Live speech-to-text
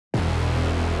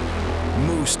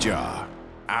Moose Jaw,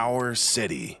 our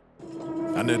city.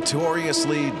 A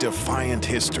notoriously defiant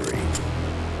history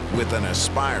with an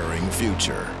aspiring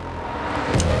future.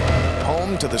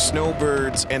 Home to the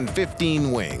Snowbirds and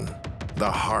 15 Wing, the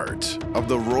heart of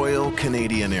the Royal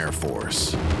Canadian Air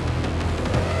Force.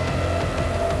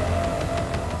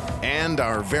 And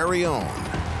our very own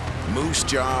Moose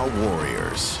Jaw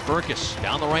Warriors. Burkus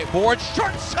down the right board,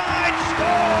 short side,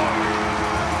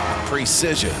 score!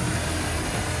 Precision,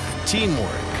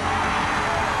 teamwork,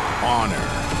 honor.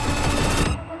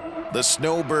 The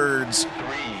Snowbirds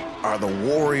are the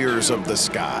warriors of the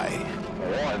sky.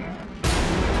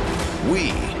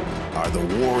 We are the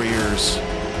warriors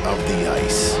of the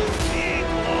ice.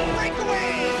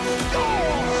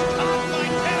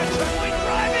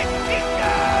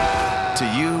 To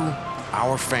you,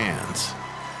 our fans,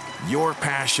 your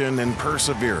passion and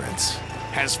perseverance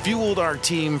has fueled our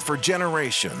team for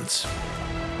generations,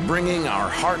 bringing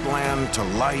our heartland to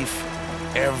life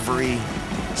every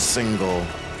single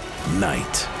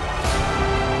night.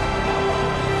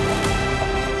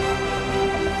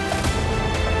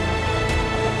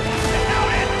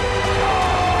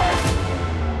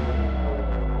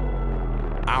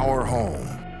 Our home.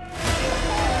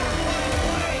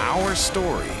 Our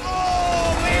story.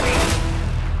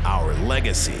 Our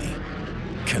legacy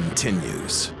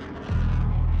continues.